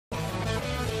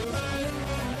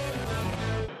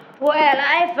Well,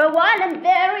 I, for one, am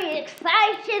very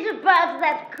excited about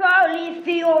that Carly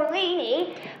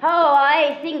Fiorini. Oh,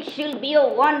 I think she'll be a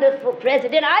wonderful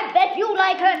president. I bet you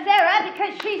like her, Sarah,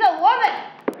 because she's a woman.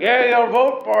 Yeah, you'll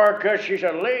vote for her because she's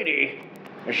a lady.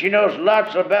 And she knows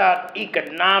lots about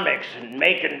economics and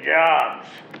making jobs.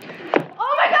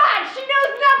 Oh my God, she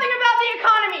knows nothing about the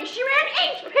economy. She ran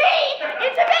HP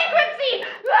into bankruptcy.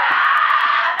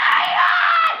 Oh my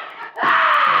God!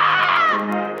 I am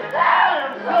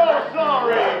so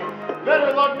sorry.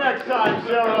 Better luck next time,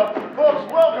 Sarah.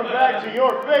 Folks, welcome back to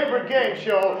your favorite game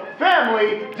show,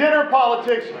 Family Dinner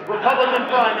Politics Republican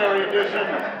Primary Edition.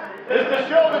 It's the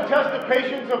show that tests the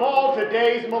patience of all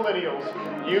today's millennials.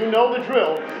 You know the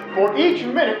drill. For each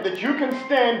minute that you can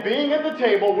stand being at the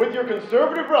table with your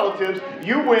conservative relatives,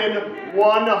 you win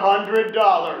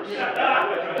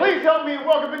 $100. Please help me in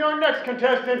welcoming our next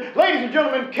contestant, ladies and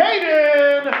gentlemen,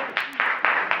 Caden!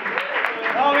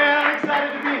 Oh man, I'm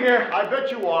excited to be here. I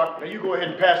bet you are. Now you go ahead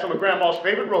and pass some of Grandma's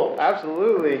favorite roles.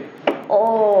 Absolutely.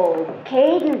 Oh,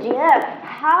 Caden, dear,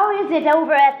 how is it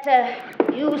over at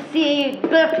UC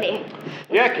Berkeley?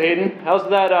 Yeah, Caden, how's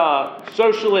that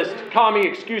socialist commie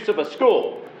excuse of a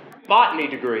school? Botany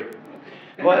degree.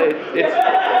 Well,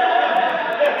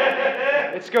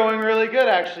 it's going really good,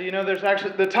 actually. You know, there's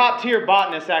actually the top tier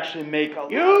botanists actually make a.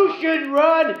 You should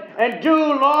run and do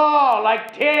law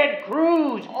like Ted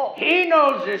Cruz. Oh. He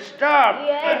knows his stuff.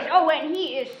 Yes, oh, and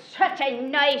he is such a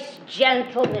nice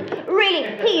gentleman. Really,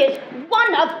 he is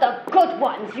one of the good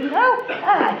ones, you know?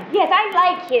 Yes, I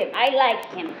like him. I like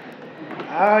him.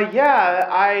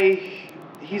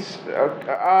 He's,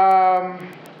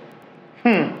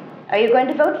 Are you going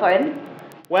to vote for him?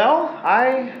 Well,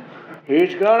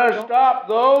 He's gonna stop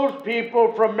those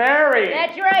people from marrying.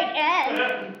 That's right,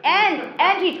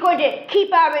 and he's going to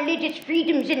keep our religious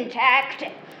freedoms intact.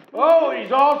 Oh,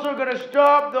 he's also gonna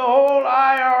stop the whole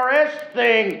IRS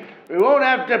thing. We won't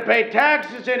have to pay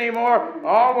taxes anymore.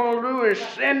 All we'll do is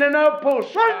send an outpost.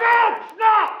 Stop!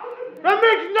 That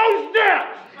makes no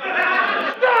sense!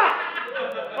 Stop!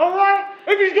 All right?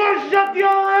 If he's gonna shut the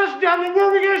IRS down, then where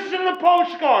are we gonna send the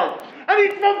postcard? And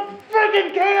he's from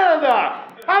freaking Canada!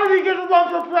 How did he get to run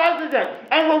for president?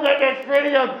 And we'll make this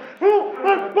freedom.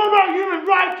 What about human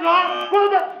rights, huh? What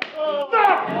about...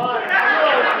 Stop!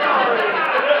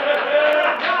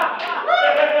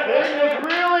 Caden is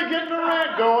really getting a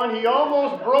rant going. He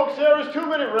almost broke Sarah's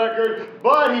 2-minute record,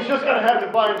 but he's just going to have to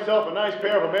buy himself a nice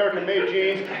pair of American-made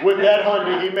jeans with that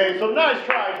Hyundai he made. So nice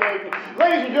try, Caden.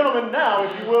 Ladies and gentlemen, now,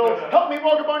 if you will, help me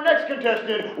welcome our next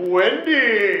contestant,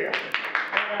 Wendy.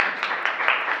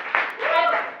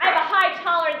 I have a high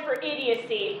tolerance for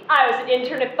idiocy. I was an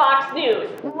intern at Fox News.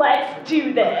 Let's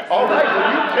do this. All right,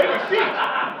 will you take a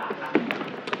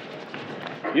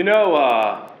seat? You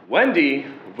know, Wendy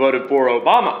voted for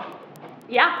Obama.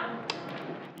 Yeah.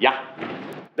 Yeah.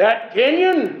 That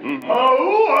Kenyan? Mm-hmm.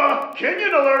 Oh,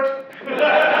 Kenyan alert.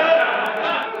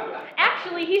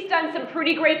 Actually, he's done some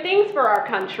pretty great things for our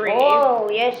country. Oh,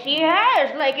 yes, he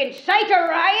has, like incite a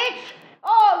riot.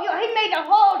 Oh, he made the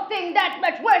whole thing that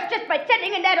much worse just by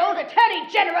sending in that old attorney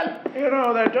general. You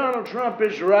know, that Donald Trump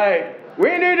is right.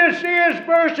 We need to see his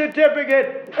birth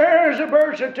certificate. There's a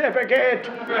birth certificate.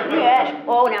 Yes.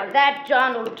 Oh, now that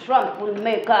Donald Trump will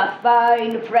make a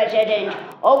fine president.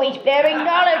 Oh, he's very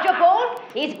knowledgeable.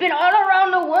 He's been all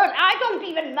around the world. I don't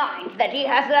even mind that he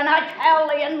has an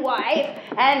Italian wife,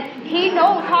 and he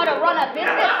knows how to run a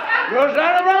business. Knows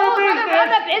how to run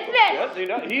a business.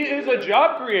 Yes, he is a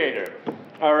job creator.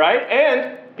 All right,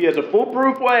 and he has a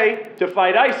foolproof way to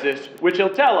fight ISIS, which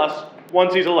he'll tell us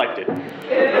once he's elected. Oh,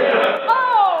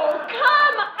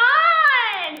 come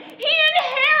on! He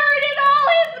inherited all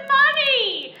his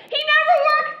money! He never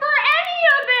worked for any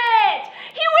of it!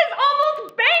 He was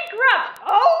almost bankrupt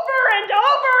over and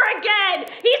over again!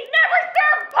 He's never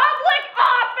served public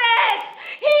office!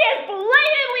 He is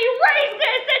blatantly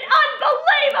racist and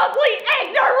unbelievably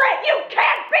ignorant! You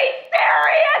can't be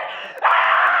serious!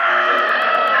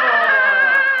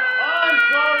 I'm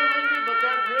sorry, Wendy, but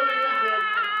that really is it.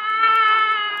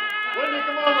 Wendy,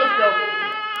 come on, let's go.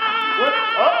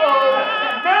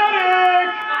 Uh-oh, medic!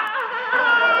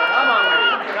 Come on,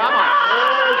 Wendy. Come on.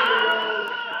 There she is.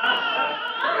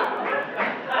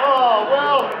 Oh,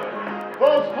 well,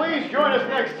 folks, please join us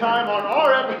next time on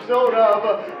our episode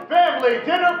of Family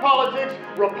Dinner Politics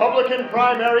Republican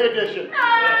Primary Edition.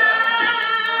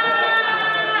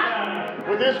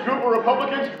 With this group of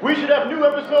Republicans, we should have new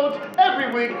episodes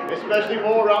every week, especially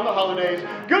more around the holidays.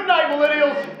 Good night,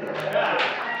 millennials.